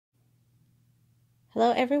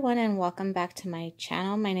Hello everyone and welcome back to my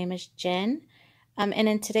channel. My name is Jen. And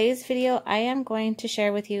in today's video, I am going to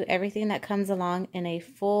share with you everything that comes along in a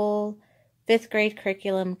full 5th grade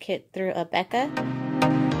curriculum kit through Abeka.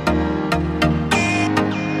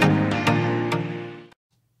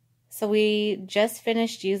 So we just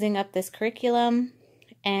finished using up this curriculum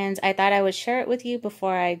and I thought I would share it with you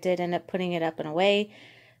before I did end up putting it up and away.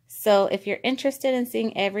 So if you're interested in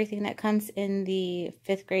seeing everything that comes in the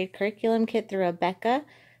 5th grade curriculum kit through Abeka,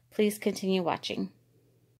 please continue watching.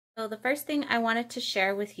 So the first thing I wanted to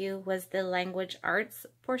share with you was the language arts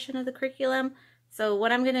portion of the curriculum. So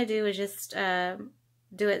what I'm going to do is just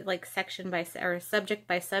do it like section by or subject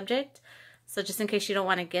by subject. So just in case you don't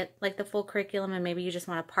want to get like the full curriculum and maybe you just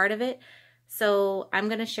want a part of it. So I'm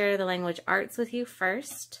going to share the language arts with you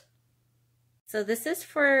first. So this is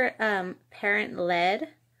for parent-led.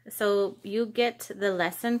 So you get the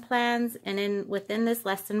lesson plans, and within this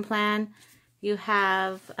lesson plan you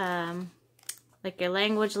have like your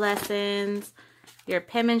language lessons, your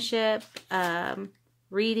penmanship,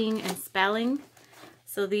 reading and spelling.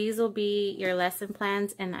 So these will be your lesson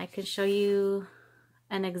plans, and I can show you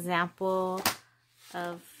an example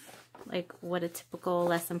of like what a typical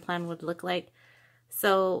lesson plan would look like.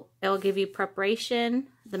 So it will give you preparation,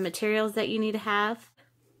 the materials that you need to have.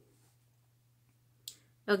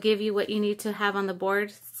 It'll give you what you need to have on the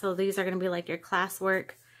board. So these are going to be like your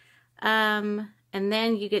classwork. And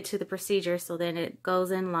then you get to the procedure. So then it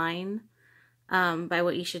goes in line by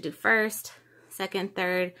what you should do first, second,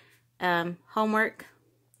 third, homework.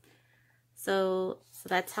 So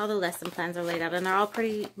that's how the lesson plans are laid out. And they're all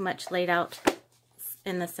pretty much laid out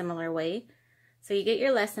in a similar way. So you get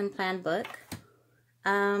your lesson plan book.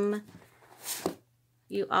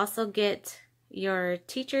 You also get your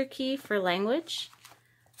teacher key for language.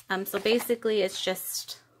 So basically it's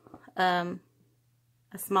just a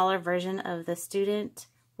smaller version of the student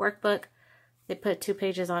workbook. They put 2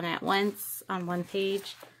 pages on at once on 1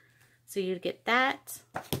 page. So you'd get that.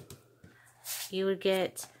 You would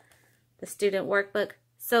get the student workbook.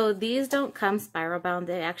 So these don't come spiral bound,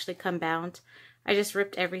 they actually come bound. I just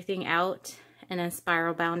ripped everything out and then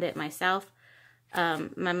spiral bound it myself.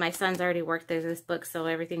 My son's already worked through this book, so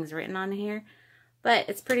everything's written on here. But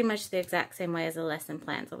it's pretty much the exact same way as the lesson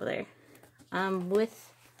plans over there.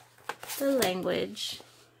 With the language,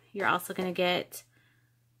 you're also going to get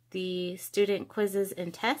the student quizzes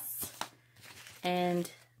and tests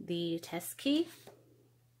and the test key.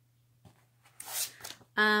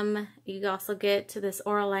 You also get to this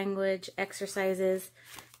oral language exercises,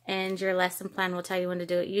 and your lesson plan will tell you when to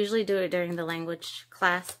do it. Usually do it during the language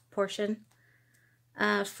class portion.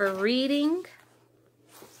 For reading,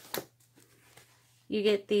 you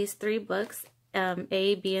get these 3 books,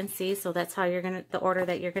 A, B, and C, so that's how the order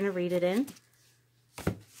that you're gonna read it in.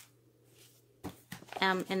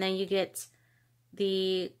 And then you get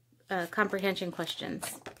the comprehension questions.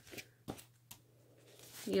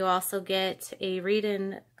 You also get a read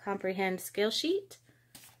and comprehend skill sheet,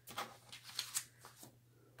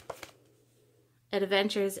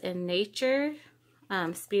 adventures in nature,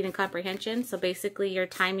 speed and comprehension. So basically you're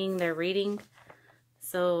timing their reading.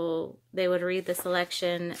 So they would read the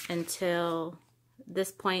selection until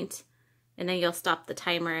this point, and then you'll stop the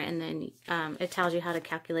timer, and then it tells you how to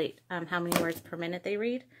calculate how many words per minute they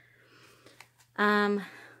read.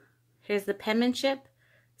 Here's the penmanship.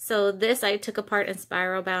 So this I took apart and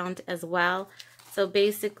spiral bound as well. So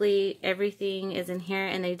basically everything is in here,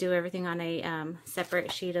 and they do everything on a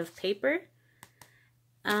separate sheet of paper.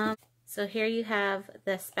 So here you have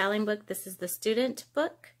the spelling book. This is the student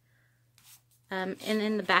book. And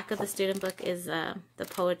in the back of the student book is the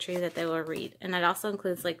poetry that they will read. And it also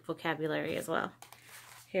includes like vocabulary as well.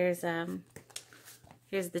 Here's the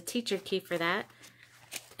teacher key for that.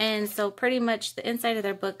 And so pretty much the inside of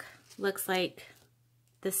their book looks like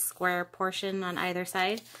this square portion on either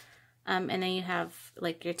side. And then you have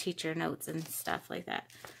like your teacher notes and stuff like that.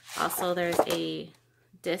 Also there's a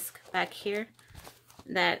disc back here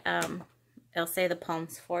that it'll say the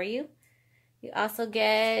poems for you. You also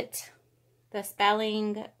get the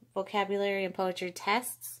spelling, vocabulary, and poetry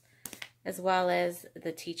tests, as well as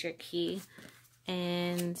the teacher key.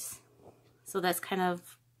 And so that's kind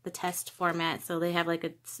of the test format. So they have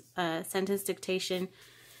like a sentence dictation.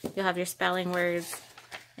 You'll have your spelling words,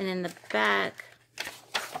 and in the back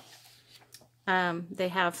they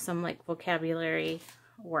have some like vocabulary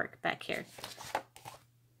work back here.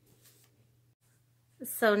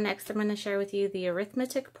 So next I'm going to share with you the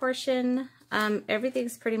arithmetic portion.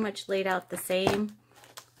 Everything's pretty much laid out the same.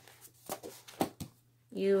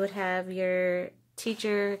 You would have your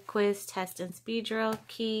teacher quiz, test, and speed drill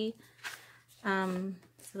key.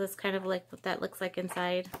 So that's kind of like what that looks like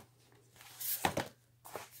inside.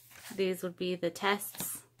 These would be the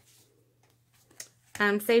tests.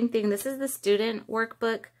 Same thing, this is the student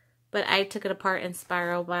workbook, but I took it apart and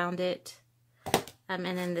spiral bound it. And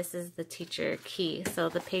then this is the teacher key. So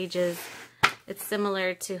the pages, it's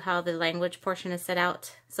similar to how the language portion is set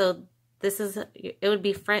out. So this is, it would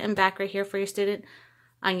be front and back right here for your student.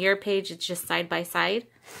 On your page, it's just side by side.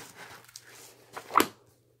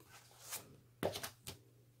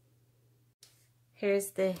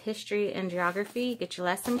 Here's the history and geography. You get your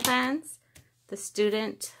lesson plans, the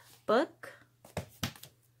student book,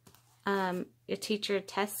 your teacher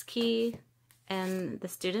test key, and the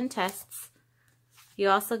student tests. You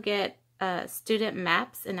also get student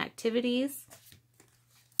maps and activities.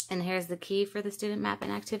 And here's the key for the student map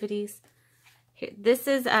and activities. Here, this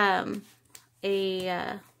is a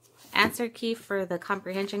answer key for the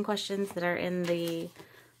comprehension questions that are in the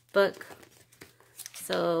book.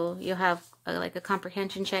 So you'll have like a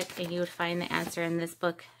comprehension check, and you would find the answer in this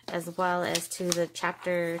book, as well as to the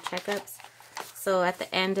chapter checkups. So at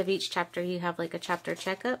the end of each chapter, you have like a chapter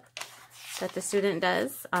checkup that the student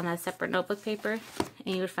does on a separate notebook paper,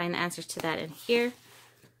 and you would find the answers to that in here.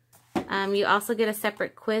 You also get a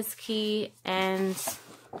separate quiz key and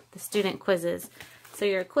the student quizzes. So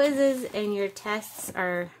your quizzes and your tests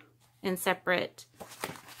are in separate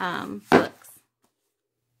books.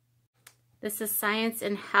 This is science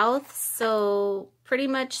and health. So pretty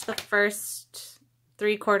much the first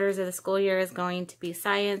 3 quarters of the school year is going to be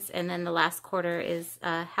science, and then the last quarter is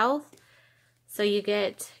health. So you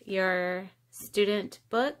get your student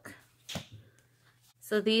book.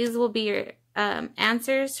 So these will be your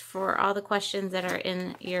answers for all the questions that are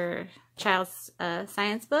in your child's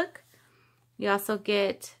science book. You also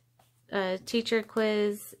get a teacher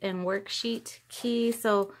quiz and worksheet key.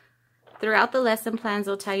 So throughout the lesson plans,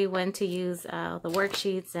 they'll tell you when to use the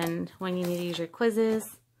worksheets and when you need to use your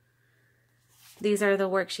quizzes. These are the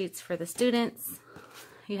worksheets for the students.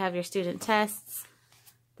 You have your student tests,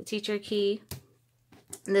 the teacher key.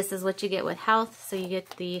 And this is what you get with health. So you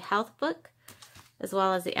get the health book, as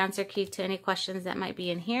well as the answer key to any questions that might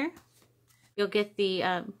be in here. You'll get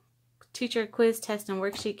the teacher quiz, test, and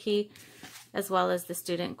worksheet key, as well as the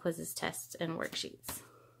student quizzes, tests, and worksheets.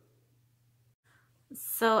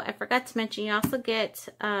 So I forgot to mention, you also get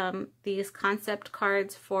these concept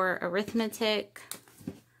cards for arithmetic.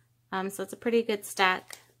 So it's a pretty good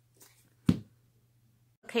stack.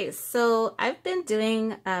 Okay, so I've been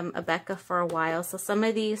doing Abeka for a while. So some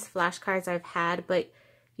of these flashcards I've had, but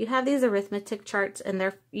you have these arithmetic charts, and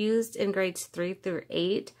they're used in grades 3 through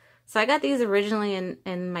 8. So I got these originally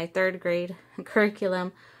in my 3rd grade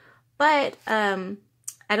curriculum, but I'm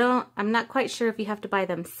not quite sure if you have to buy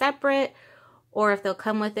them separate or if they'll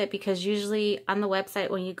come with it, because usually on the website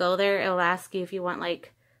when you go there, it'll ask you if you want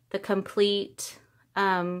like the complete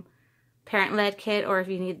parent-led kit or if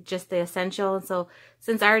you need just the essential. And so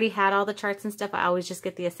since I already had all the charts and stuff, I always just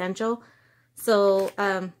get the essential. So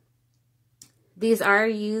these are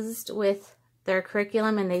used with their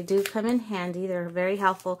curriculum, and they do come in handy. They're very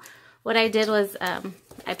helpful. What I did was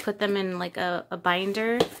I put them in like a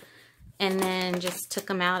binder and then just took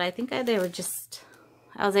them out. I think I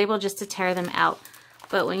was able just to tear them out.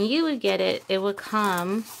 But when you would get it, it would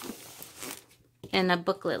come in a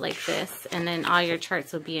booklet like this, and then all your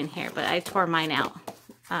charts would be in here. But I tore mine out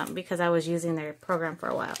because I was using their program for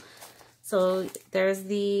a while. So there's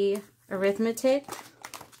the arithmetic.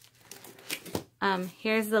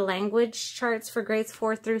 Here's the language charts for grades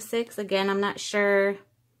 4 through 6. Again, I'm not sure.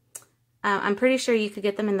 I'm pretty sure you could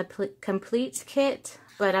get them in the complete kit,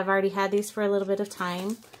 but I've already had these for a little bit of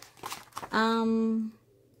time.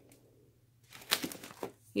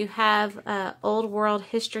 You have Old World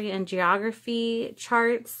History and Geography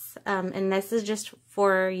charts, and this is just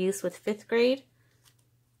for use with 5th grade.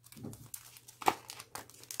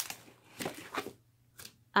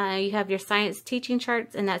 You have your science teaching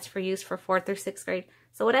charts, and that's for use for 4th or 6th grade.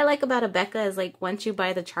 So what I like about Abeka is, like, once you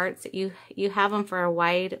buy the charts, you have them for a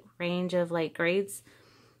wide range of like grades.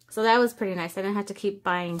 So that was pretty nice. I didn't have to keep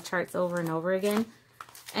buying charts over and over again.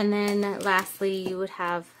 And then lastly, you would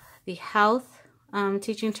have the health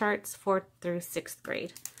teaching charts 4th through 6th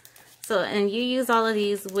grade. So, and you use all of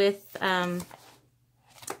these with like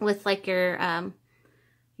your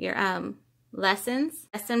lessons.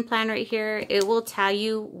 Lesson plan right here, it will tell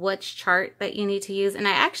you which chart that you need to use. And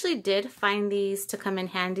I actually did find these to come in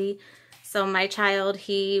handy. So my child,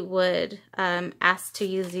 he would ask to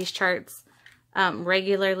use these charts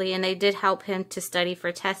regularly, and they did help him to study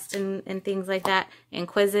for tests and things like that, and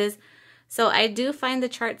quizzes. So I do find the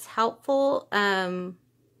charts helpful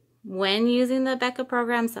when using the Abeka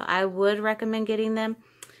program, so I would recommend getting them.